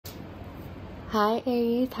Hi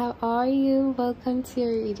Aries, how are you? Welcome to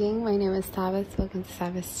your reading. My name is Sabbath. Welcome to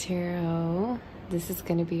Sabbath Tarot. This is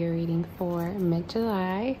going to be your reading for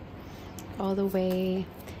mid-July all the way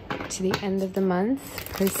to the end of the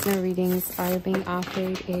month. Personal readings are being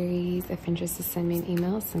offered, Aries. If interested, send me an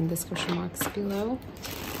email, send the description box below.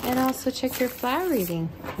 And also check your flower reading,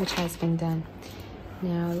 which has been done.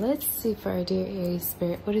 Now let's see for our dear Aries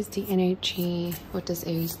spirit. What is the energy? What does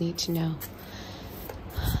Aries need to know?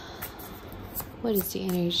 What is the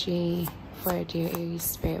energy for our dear Aries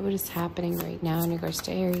spirit? What is happening right now in regards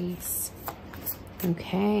to Aries?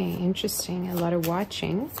 Okay, interesting. A lot of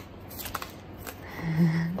watching.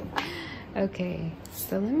 Okay,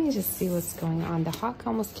 so let me just see what's going on. The hawk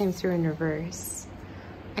almost came through in reverse.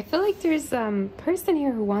 I feel like there's a person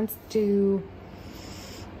here who wants to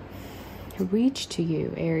reach to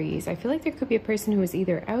you, Aries. I feel like there could be a person who is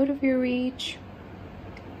either out of your reach.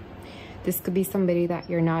 This could be somebody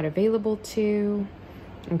that you're not available to,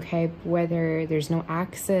 okay? Whether there's no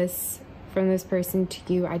access from this person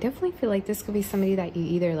to you. I definitely feel like this could be somebody that you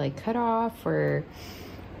either like cut off or,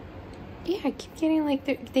 yeah, I keep getting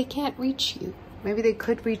like they can't reach you. Maybe they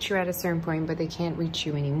could reach you at a certain point, but they can't reach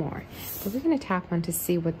you anymore. But we're going to tap on to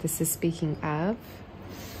see what this is speaking of.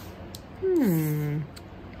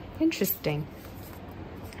 Interesting.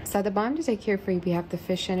 So at the bottom to take care for you, we have the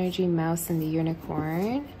fish energy, mouse, and the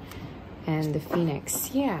unicorn. And the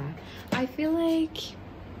phoenix. Yeah, I feel like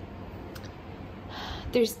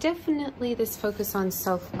there's definitely this focus on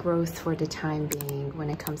self-growth for the time being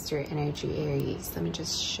when it comes to your energy, Aries. Let me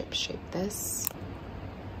just shape this.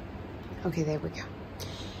 Okay, there we go.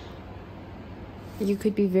 You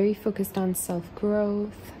could be very focused on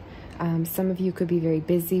self-growth. Some of you could be very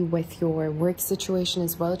busy with your work situation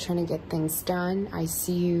as well, trying to get things done. I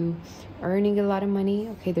see you earning a lot of money.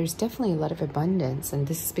 Okay, there's definitely a lot of abundance, and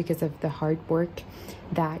this is because of the hard work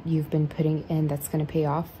that you've been putting in that's going to pay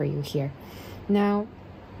off for you here. Now,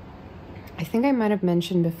 I think I might have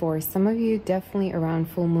mentioned before, some of you definitely around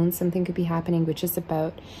full moon, something could be happening, which is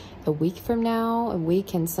about a week from now, a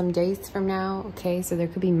week and some days from now. Okay, so there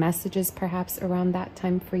could be messages perhaps around that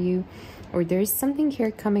time for you. Or there's something here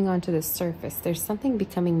coming onto the surface. There's something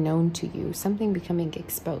becoming known to you, something becoming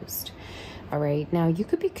exposed. All right, now you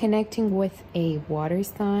could be connecting with a water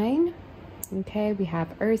sign. Okay, we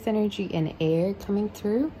have earth energy and air coming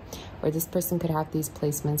through, or this person could have these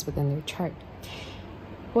placements within their chart.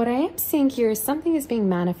 What I am seeing here is something is being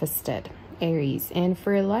manifested, Aries. And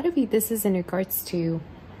for a lot of you, this is in regards to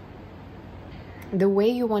the way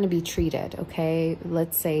you want to be treated, okay?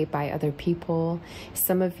 Let's say by other people.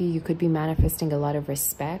 Some of you could be manifesting a lot of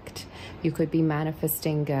respect. You could be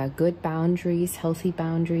manifesting good boundaries, healthy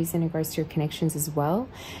boundaries in regards to your connections as well.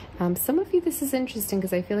 Some of you, this is interesting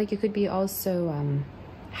because I feel like you could be also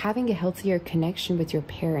having a healthier connection with your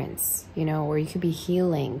parents, you know, or you could be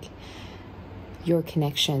healing your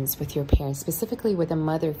connections with your parents, specifically with a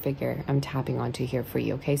mother figure I'm tapping onto here for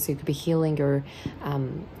you, okay? So you could be healing your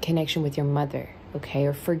connection with your mother, okay?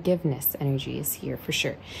 Or forgiveness energy is here for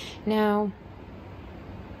sure. Now,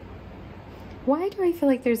 why do I feel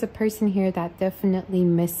like there's a person here that definitely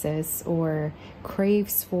misses or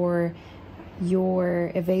craves for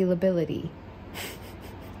your availability?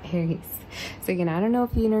 Aries. So again, I don't know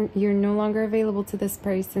if you're no longer available to this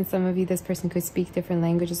person. Some of you, this person could speak different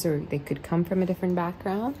languages or they could come from a different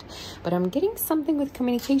background. But I'm getting something with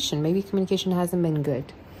communication. Maybe communication hasn't been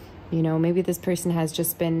good. You know, maybe this person has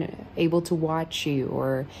just been able to watch you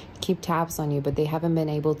or keep tabs on you, but they haven't been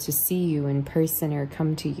able to see you in person or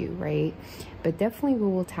come to you, right? But definitely we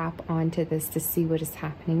will tap onto this to see what is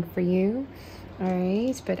happening for you. All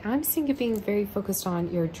right, but I'm seeing you being very focused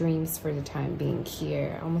on your dreams for the time being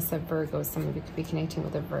here. Almost a Virgo. Some of you could be connecting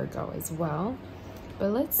with a Virgo as well. But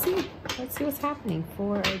let's see what's happening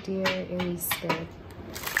for our dear Aries spirit.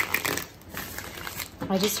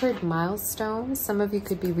 I just heard milestones. Some of you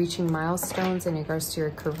could be reaching milestones in regards to your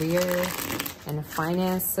career and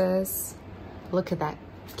finances. Look at that.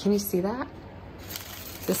 Can you see that?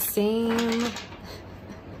 The same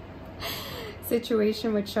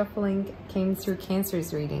situation with shuffling came through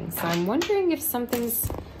Cancer's reading. So I'm wondering if something's...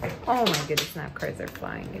 Oh my goodness, snap cards are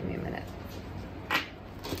flying. Give me a minute.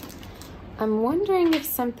 I'm wondering if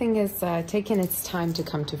something is taking its time to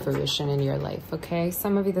come to fruition in your life, okay?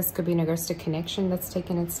 Some of you, this could be in regards to connection that's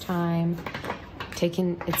taking its time,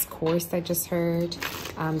 taking its course, I just heard.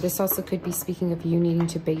 This also could be speaking of you needing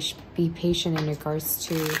to be patient in regards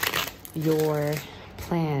to your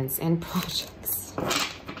plans and projects.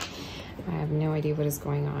 I have no idea what is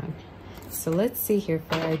going on. So let's see here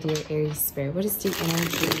for our dear Aries spirit. What is the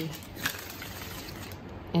energy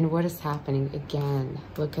And what is happening again?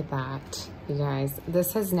 Look at that, you guys.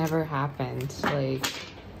 This has never happened. Like,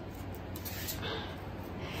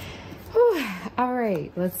 whew. All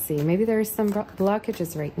right, let's see. Maybe there are some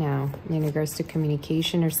blockages right now in regards to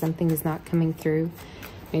communication, or something is not coming through.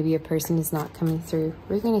 Maybe a person is not coming through.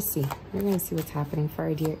 We're going to see. We're going to see what's happening for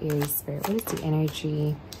our dear Aries spirit. What is the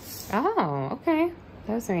energy? Oh, okay.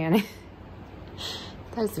 That was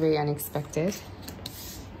very unexpected.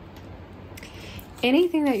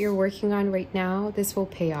 Anything that you're working on right now, this will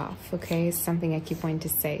pay off, okay? It's something I keep wanting to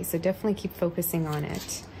say. So definitely keep focusing on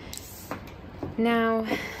it. Now,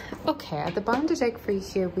 okay, at the bottom of the deck for you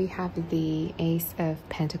here, we have the Ace of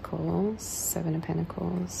Pentacles, 7 of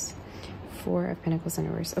Pentacles, 4 of Pentacles in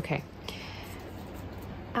reverse. Okay.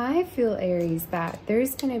 I feel, Aries, that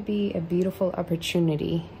there's going to be a beautiful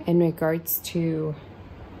opportunity in regards to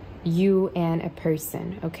you and a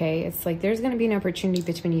person, okay? It's like there's going to be an opportunity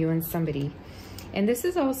between you and somebody. And this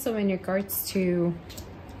is also in regards to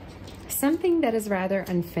something that is rather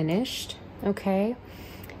unfinished, okay?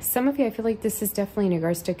 Some of you, I feel like this is definitely in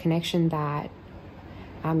regards to a connection that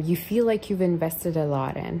you feel like you've invested a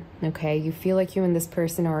lot in, okay? You feel like you and this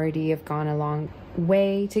person already have gone a long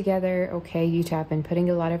way together, okay? You two have been putting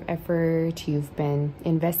a lot of effort. You've been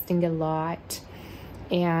investing a lot.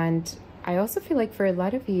 And I also feel like for a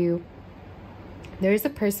lot of you, there is a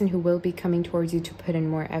person who will be coming towards you to put in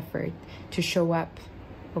more effort, to show up,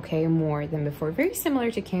 okay, more than before. Very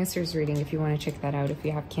similar to Cancer's reading, if you want to check that out, if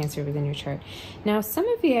you have Cancer within your chart. Now, some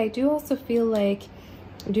of you, I do also feel like,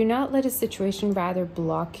 do not let a situation rather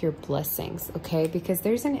block your blessings, okay? Because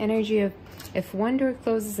there's an energy of, if one door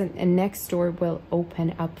closes, a next door will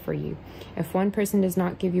open up for you. If one person does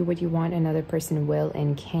not give you what you want, another person will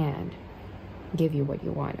and can give you what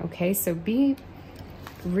you want, okay? So be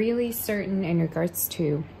really certain in regards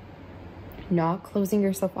to not closing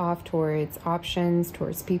yourself off towards options,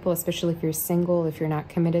 towards people, especially if you're single, if you're not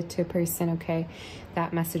committed to a person, okay?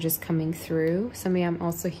 That message is coming through. Some of you, I'm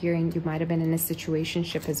also hearing you might have been in a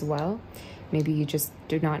situationship as well. Maybe you just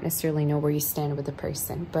do not necessarily know where you stand with the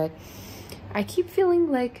person. But I keep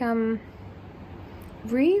feeling like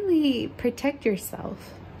really protect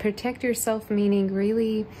yourself. Protect yourself, meaning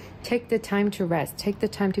really take the time to rest. Take the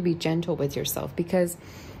time to be gentle with yourself. Because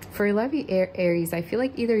for a lot of you Aries, I feel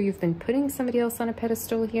like either you've been putting somebody else on a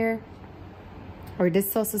pedestal here, or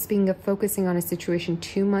this also speaking of focusing on a situation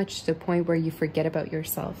too much to the point where you forget about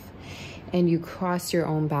yourself and you cross your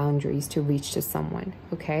own boundaries to reach to someone,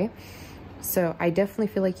 okay? So I definitely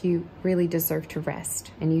feel like you really deserve to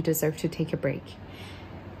rest and you deserve to take a break.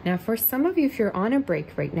 Now, for some of you, if you're on a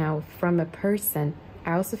break right now from a person,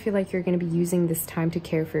 I also feel like you're going to be using this time to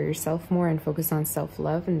care for yourself more and focus on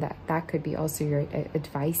self-love, and that could be also your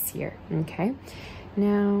advice here, okay?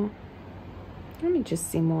 Now, let me just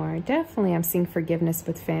see more. Definitely, I'm seeing forgiveness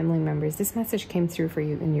with family members. This message came through for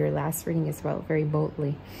you in your last reading as well, very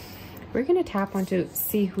boldly. We're going to tap on to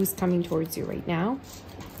see who's coming towards you right now.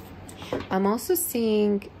 I'm also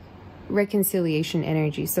seeing reconciliation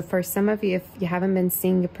energy. So for some of you, if you haven't been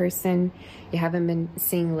seeing a person, you haven't been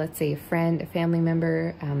seeing, let's say, a friend, a family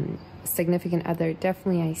member, significant other,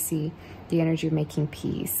 definitely I see the energy of making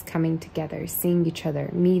peace, coming together, seeing each other,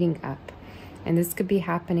 meeting up. And this could be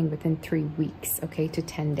happening within 3 weeks, okay, to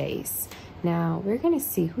 10 days. Now, we're going to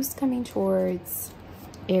see who's coming towards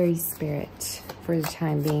Aries spirit for the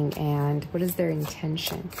time being, and what is their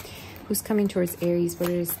intention. Who's coming towards Aries? What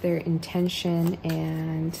is their intention,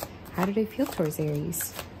 and how do they feel towards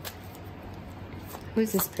Aries?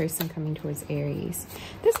 Who's this person coming towards Aries?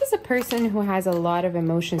 This is a person who has a lot of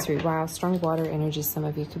emotions. Wow, strong water energy. Some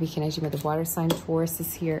of you could be connecting with the water sign. Taurus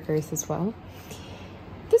is here, Earth as well.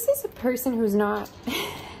 This is a person who's not...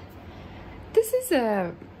 This is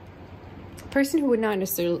a person who would not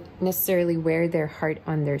necessarily wear their heart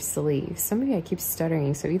on their sleeve. Some of you, I keep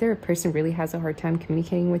stuttering. So either a person really has a hard time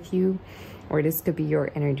communicating with you, or this could be your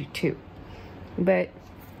energy too. But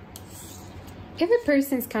if a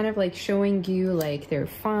person's kind of like showing you like they're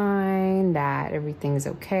fine, that everything's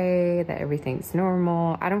okay, that everything's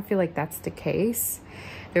normal, I don't feel like that's the case.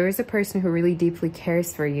 There is a person who really deeply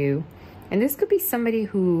cares for you. And this could be somebody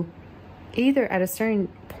who either at a certain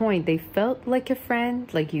point they felt like a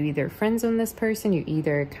friend, like you either friends on this person, you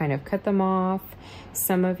either kind of cut them off.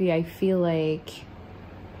 Some of you, I feel like,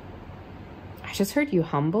 I just heard you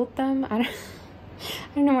humbled them. I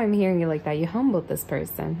don't know why I'm hearing you like that. You humbled this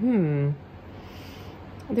person.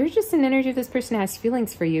 There's just an energy of this person has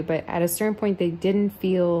feelings for you, but at a certain point they didn't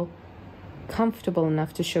feel comfortable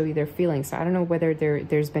enough to show you their feelings. So I don't know whether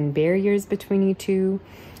there's been barriers between you two,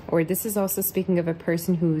 or this is also speaking of a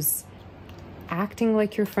person who's acting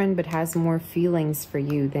like your friend but has more feelings for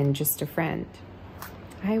you than just a friend.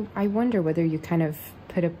 I wonder whether you kind of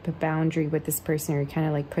put up a boundary with this person, or you kind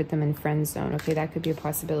of like put them in friend zone. Okay, that could be a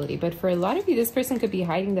possibility. But for a lot of you, this person could be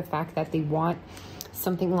hiding the fact that they want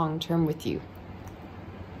something long-term with you.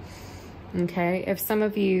 Okay, if some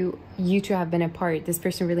of you two have been apart, this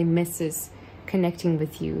person really misses connecting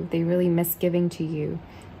with you. They really miss giving to you.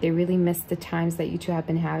 They really miss the times that you two have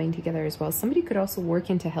been having together as well. Somebody could also work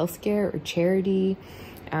into healthcare or charity.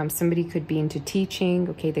 Somebody could be into teaching.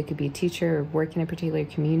 Okay, they could be a teacher or work in a particular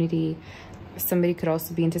community. Somebody could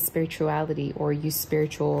also be into spirituality or use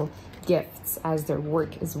spiritual gifts as their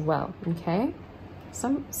work as well. Okay,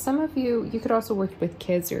 some of you could also work with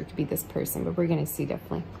kids, or it could be this person, but we're going to see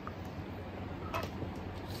definitely.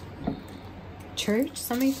 Church,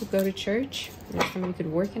 somebody could go to church, or somebody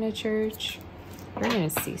could work in a church. We're going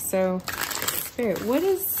to see. So, Spirit, what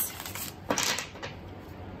is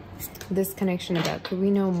this connection about? Could we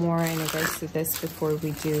know more in regards to this before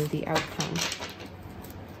we do the outcome?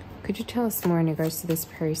 Could you tell us more in regards to this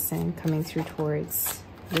person coming through towards...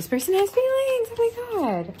 This person has feelings! Oh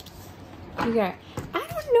my God! You got... I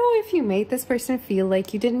don't know if you made this person feel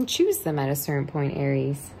like you didn't choose them at a certain point,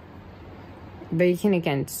 Aries. But you can,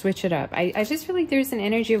 again, switch it up. I just feel like there's an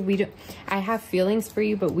energy of I have feelings for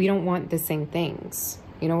you, but we don't want the same things.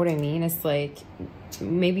 You know what I mean? It's like,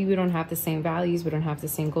 maybe we don't have the same values. We don't have the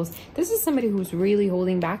same goals. This is somebody who's really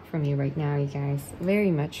holding back from you right now, you guys.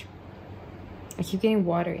 Very much. I keep getting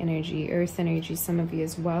water energy, earth energy, some of you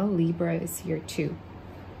as well. Libra is here too.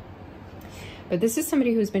 But this is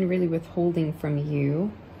somebody who's been really withholding from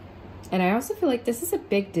you. And I also feel like this is a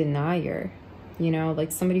big denier. You know,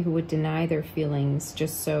 like somebody who would deny their feelings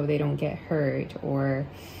just so they don't get hurt. Or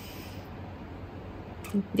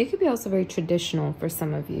they could be also very traditional for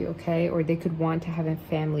some of you, okay? Or they could want to have a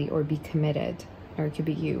family or be committed. Or it could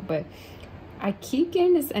be you. But I keep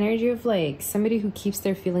getting this energy of like somebody who keeps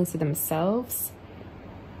their feelings to themselves.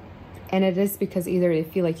 And it is because either they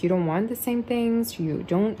feel like you don't want the same things, you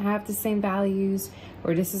don't have the same values,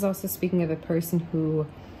 or this is also speaking of a person who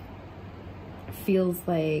feels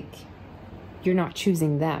like you're not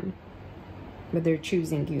choosing them, but they're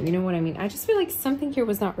choosing you. You know what I mean? I just feel like something here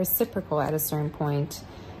was not reciprocal at a certain point.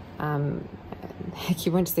 Heck,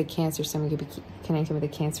 you went to the Cancer, somebody could be connected with the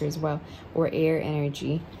Cancer as well, or air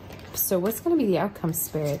energy. So what's going to be the outcome,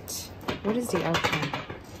 Spirit? What is the outcome?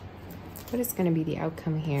 What is going to be the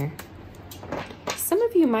outcome here? Some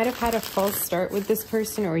of you might have had a false start with this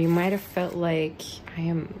person, or you might have felt like,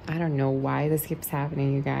 I don't know why this keeps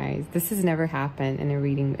happening, you guys. This has never happened in a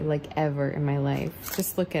reading, like ever in my life.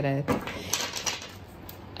 Just look at it.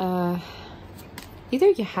 Either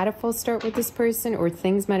you had a false start with this person, or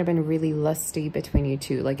things might have been really lusty between you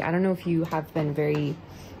two. Like, I don't know if you have been very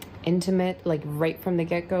intimate, like right from the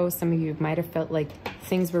get-go. Some of you might have felt like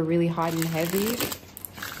things were really hot and heavy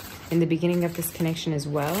in the beginning of this connection as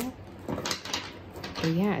well.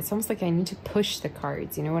 But yeah, it's almost like I need to push the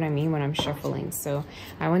cards, you know what I mean, when I'm shuffling. So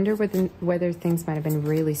I wonder whether things might have been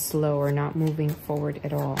really slow or not moving forward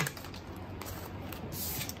at all.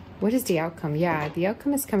 What is the outcome? Yeah, the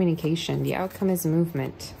outcome is communication. The outcome is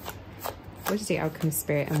movement. What is the outcome,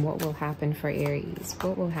 Spirit, and what will happen for Aries?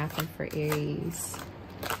 What will happen for Aries?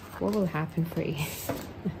 What will happen for Aries?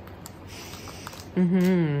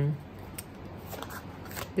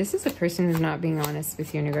 This is a person who's not being honest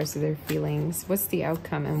with you in regards to their feelings. What's the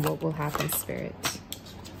outcome and what will happen, Spirit?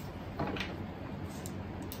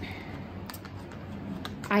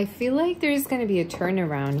 I feel like there's going to be a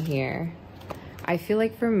turnaround here. I feel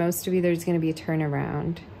like for most of you, there's going to be a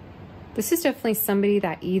turnaround. This is definitely somebody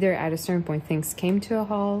that either at a certain point things came to a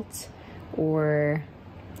halt, or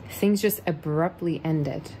things just abruptly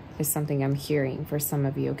ended, is something I'm hearing for some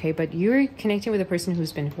of you, okay? But you're connecting with a person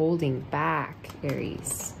who's been holding back,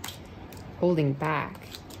 Aries. Holding back.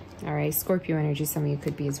 All right, Scorpio energy, some of you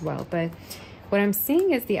could be as well. But what I'm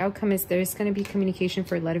seeing is the outcome is there's going to be communication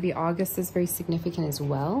for a lot of you. August is very significant as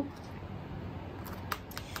well.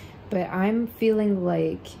 But I'm feeling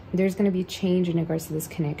like there's going to be change in regards to this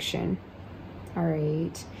connection. All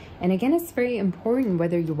right. And again, it's very important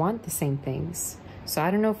whether you want the same things. So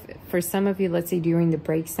I don't know if for some of you, let's say during the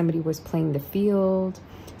break, somebody was playing the field.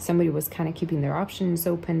 Somebody was kind of keeping their options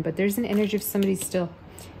open. But there's an energy of somebody still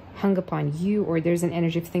hung upon you. Or there's an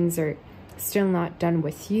energy of things are still not done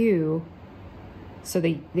with you. So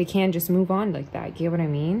they can't just move on like that. Get what I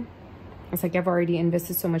mean? It's like, I've already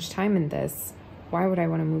invested so much time in this. Why would I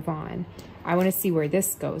want to move on? I want to see where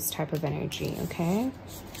this goes type of energy, okay?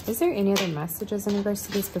 Is there any other messages in regards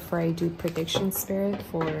to this before I do prediction, Spirit,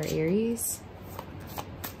 for Aries?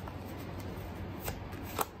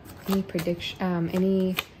 Any prediction,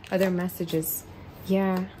 any other messages?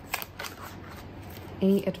 Yeah.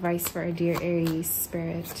 Any advice for our dear Aries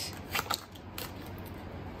spirit?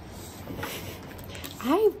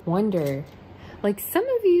 I wonder, like some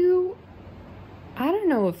of you, I don't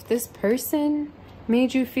know if this person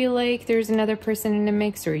made you feel like there's another person in the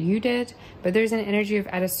mix or you did, but there's an energy of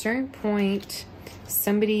at a certain point,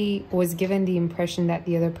 somebody was given the impression that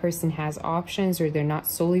the other person has options or they're not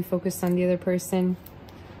solely focused on the other person.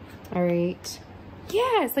 All right.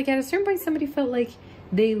 Yeah, it's like at a certain point, somebody felt like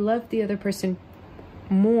they loved the other person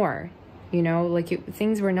more. You know, like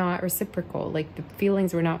things were not reciprocal, like the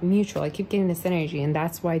feelings were not mutual. I keep getting this energy, and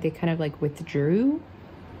that's why they kind of like withdrew.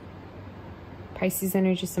 Pisces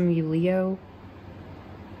energy, some of you Leo.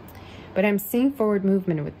 But I'm seeing forward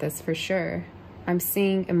movement with this for sure. I'm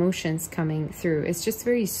seeing emotions coming through. It's just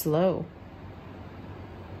very slow.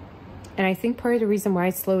 And I think part of the reason why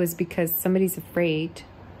it's slow is because somebody's afraid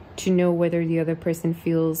to know whether the other person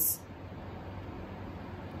feels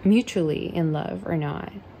mutually in love or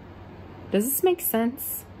not. Does this make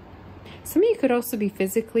sense? Some of you could also be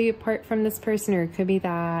physically apart from this person, or it could be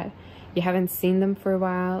that you haven't seen them for a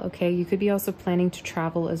while. Okay, you could be also planning to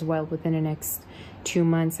travel as well within the next 2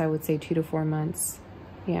 months. I would say 2 to 4 months.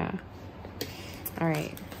 Yeah. All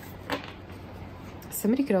right.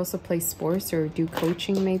 Somebody could also play sports or do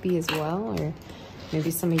coaching maybe as well, or maybe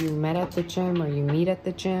some of you met at the gym or you meet at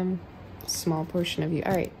the gym. Small portion of you.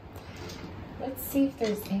 All right. Let's see if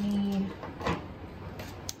there's any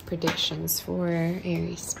predictions for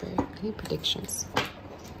Aries spirit. Any predictions?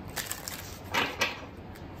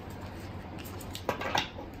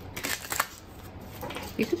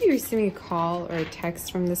 You could be receiving a call or a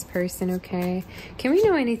text from this person, okay? Can we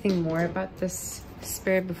know anything more about this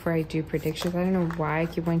spirit before I do predictions? I don't know why I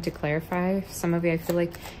keep wanting to clarify. Some of you, I feel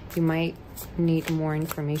like you might need more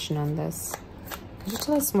information on this. Could you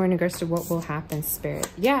tell us more in regards to what will happen, spirit?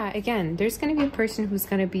 Yeah, again, there's going to be a person who's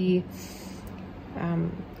going to be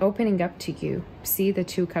opening up to you. See the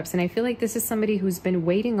 2 cups, and I feel like this is somebody who's been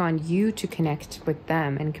waiting on you to connect with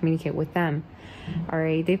them and communicate with them. All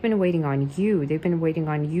right, they've been waiting on you. They've been waiting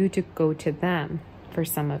on you to go to them, for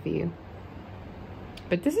some of you.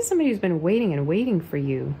 But this is somebody who's been waiting and waiting for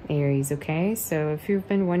you, Aries, okay? So if you've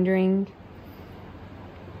been wondering,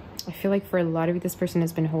 I feel like for a lot of you, this person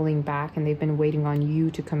has been holding back and they've been waiting on you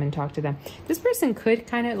to come and talk to them. This person could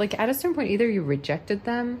kind of, like at a certain point, either you rejected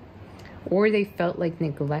them or they felt like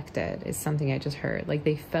neglected is something I just heard. Like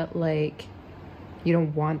they felt like you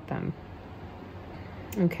don't want them.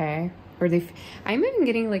 Okay. Or I'm even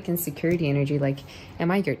getting like insecurity energy. Like,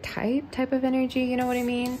 am I your type of energy? You know what I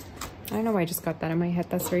mean? I don't know why I just got that in my head.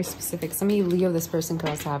 That's very specific. Some of you Leo, this person could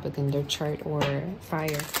also have within their chart, or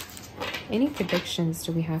fire. Any predictions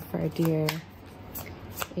do we have for our dear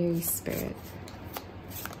Aries spirit?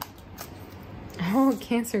 Oh,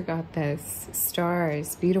 Cancer got this.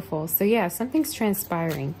 Stars. Beautiful. So yeah, something's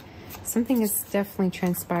transpiring. Something is definitely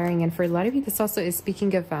transpiring. And for a lot of you, this also is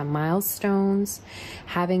speaking of milestones,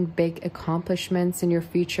 having big accomplishments in your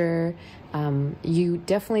future. You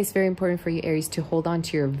definitely, it's very important for you, Aries, to hold on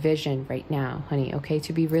to your vision right now, honey, okay?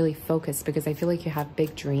 To be really focused, because I feel like you have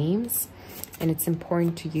big dreams. And it's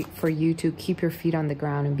important for you to keep your feet on the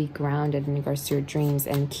ground and be grounded in regards to your dreams,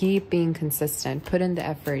 and keep being consistent. Put in the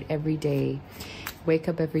effort every day. Wake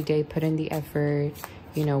up every day, put in the effort,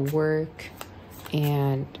 you know, work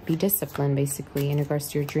and be disciplined, basically, in regards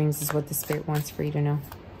to your dreams is what the spirit wants for you to know.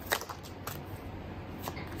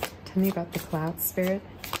 Tell me about the cloud, spirit.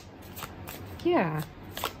 Yeah.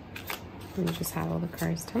 Let me just have all the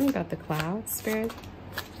cards. Tell me about the cloud, spirit.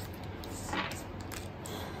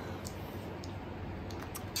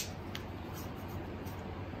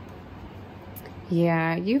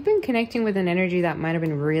 Yeah, you've been connecting with an energy that might have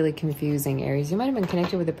been really confusing, Aries. You might have been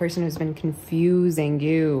connected with a person who's been confusing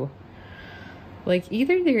you. Like,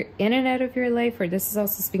 either they're in and out of your life, or this is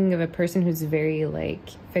also speaking of a person who's very, like,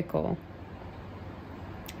 fickle.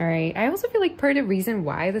 All right. I also feel like part of the reason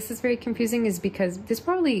why this is very confusing is because this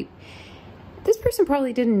person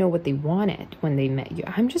probably didn't know what they wanted when they met you.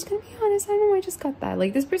 I'm just gonna be honest. I don't know. I just got that.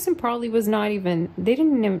 Like, this person probably was not even, they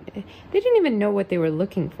didn't even know what they were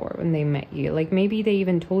looking for when they met you. Like, maybe they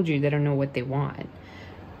even told you they don't know what they want.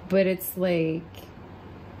 But it's like,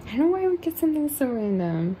 I don't know why I would get something so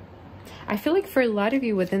random. I feel like for a lot of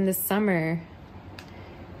you within the summer,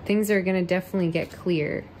 things are gonna definitely get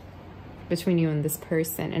clear between you and this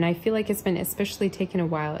person. And I feel like it's been especially taken a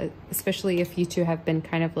while, especially if you two have been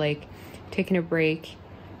kind of like taking a break,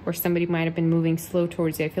 or somebody might have been moving slow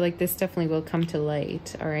towards you. I feel like this definitely will come to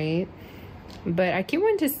light, all right? But I keep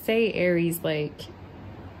wanting to say, Aries, like,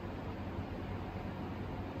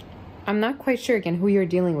 I'm not quite sure, again, who you're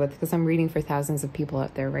dealing with, because I'm reading for thousands of people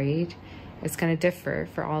out there, right? It's going to differ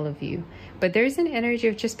for all of you. But there's an energy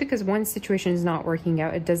of just because one situation is not working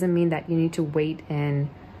out, it doesn't mean that you need to wait and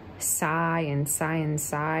sigh and sigh and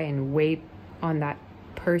sigh and wait on that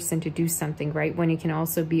person to do something, right? When you can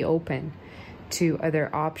also be open to other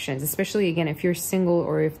options, especially again, if you're single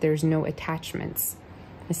or if there's no attachments.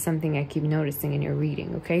 Is something I keep noticing in your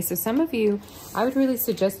reading. Okay, so some of you, I would really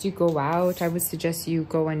suggest you go out. I would suggest you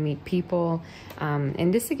go and meet people,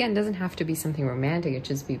 and this again doesn't have to be something romantic, it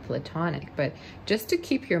just be platonic, but just to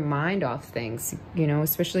keep your mind off things, you know,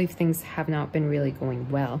 especially if things have not been really going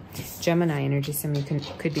well. Gemini energy, some of you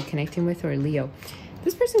could be connecting with, or Leo.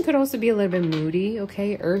 This person could also be a little bit moody.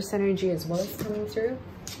 Okay, Earth energy as well is coming through.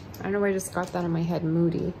 I don't know why I just got that in my head,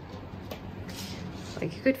 moody.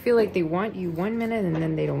 Like you could feel like they want you one minute and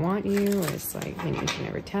then they don't want you, or it's like, you know, you can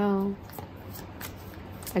never tell.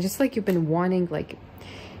 I just feel like you've been wanting like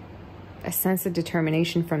a sense of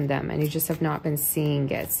determination from them and you just have not been seeing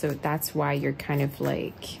it. So that's why you're kind of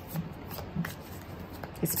like,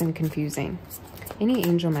 it's been confusing. Any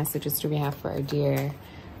angel messages do we have for our dear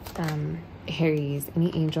Aries?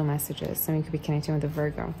 Any angel messages? Somebody could be connecting with a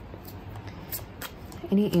Virgo.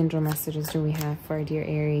 Any angel messages do we have for our dear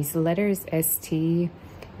Aries? Letters S, T,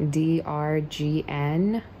 D, R, G,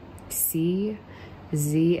 N, C,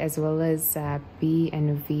 Z, as well as B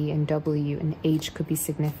and V and W, and H could be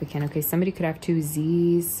significant. Okay, somebody could have two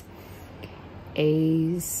Z's,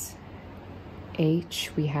 A's,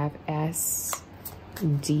 H. We have S,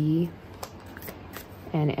 D,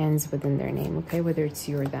 and ends within their name. Okay, whether it's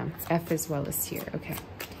you or them. F as well as here. Okay.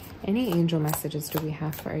 Any angel messages do we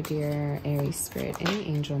have for our dear Aries spirit? Any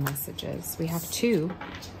angel messages? We have two.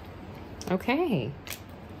 Okay.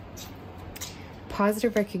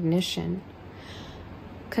 Positive recognition.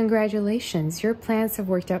 Congratulations, your plans have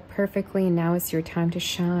worked out perfectly and now is your time to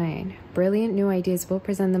shine. Brilliant new ideas will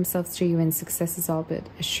present themselves to you and success is all but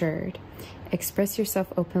assured. Express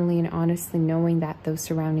yourself openly and honestly, knowing that those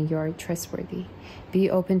surrounding you are trustworthy. Be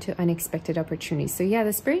open to unexpected opportunities. So yeah,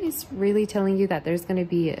 the spirit is really telling you that there's going to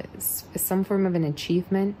be some form of an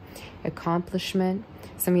achievement, accomplishment.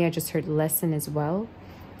 Some of you I just heard lesson as well.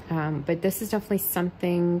 But this is definitely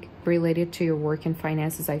something related to your work and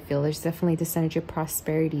finances, I feel. There's definitely this energy of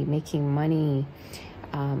prosperity, making money,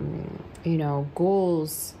 you know,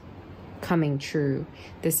 goals coming true.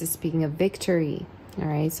 This is speaking of victory. All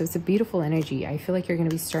right, so it's a beautiful energy. I feel like you're going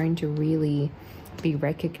to be starting to really be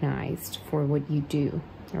recognized for what you do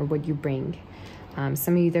or what you bring.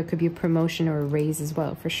 Some of you, there could be a promotion or a raise as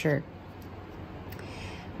well, for sure.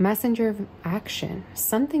 Messenger of action.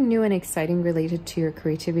 Something new and exciting related to your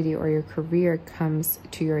creativity or your career comes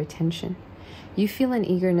to your attention. You feel an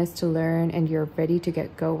eagerness to learn and you're ready to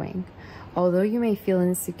get going. Although you may feel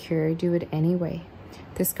insecure, do it anyway.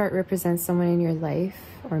 This card represents someone in your life,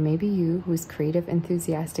 or maybe you, who's creative,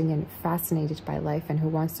 enthusiastic, and fascinated by life and who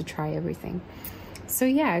wants to try everything. So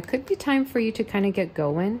yeah, it could be time for you to kind of get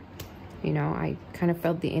going. You know, I kind of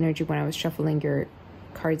felt the energy when I was shuffling your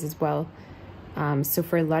cards as well. So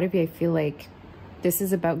for a lot of you, I feel like this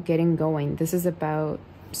is about getting going. This is about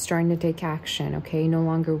starting to take action, okay? No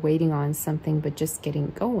longer waiting on something, but just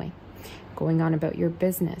getting going on about your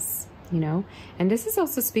business. You know, and this is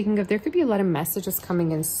also speaking of, there could be a lot of messages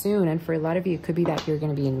coming in soon. And for a lot of you, it could be that you're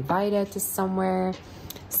going to be invited to somewhere.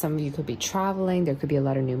 Some of you could be traveling. There could be a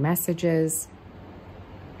lot of new messages.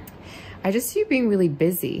 I just see you being really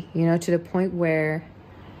busy, you know, to the point where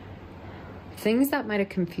things that might have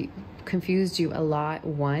confused you a lot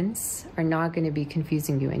once are not going to be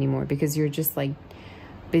confusing you anymore because you're just like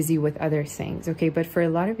busy with other things. Okay, but for a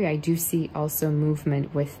lot of you, I do see also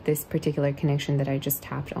movement with this particular connection that I just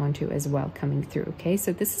tapped onto as well coming through. Okay,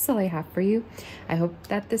 so this is all I have for you. I hope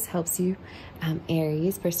that this helps you.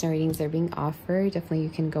 Aries, personal readings are being offered. Definitely you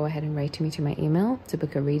can go ahead and write to me to my email to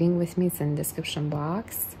book a reading with me. It's in the description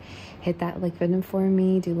box. Hit that like button for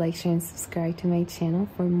me. Do like, share, and subscribe to my channel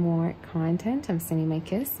for more content. I'm sending my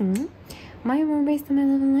kiss. My warm rays to my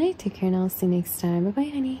love and light. Take care and I'll see you next time.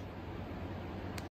 Bye-bye, honey.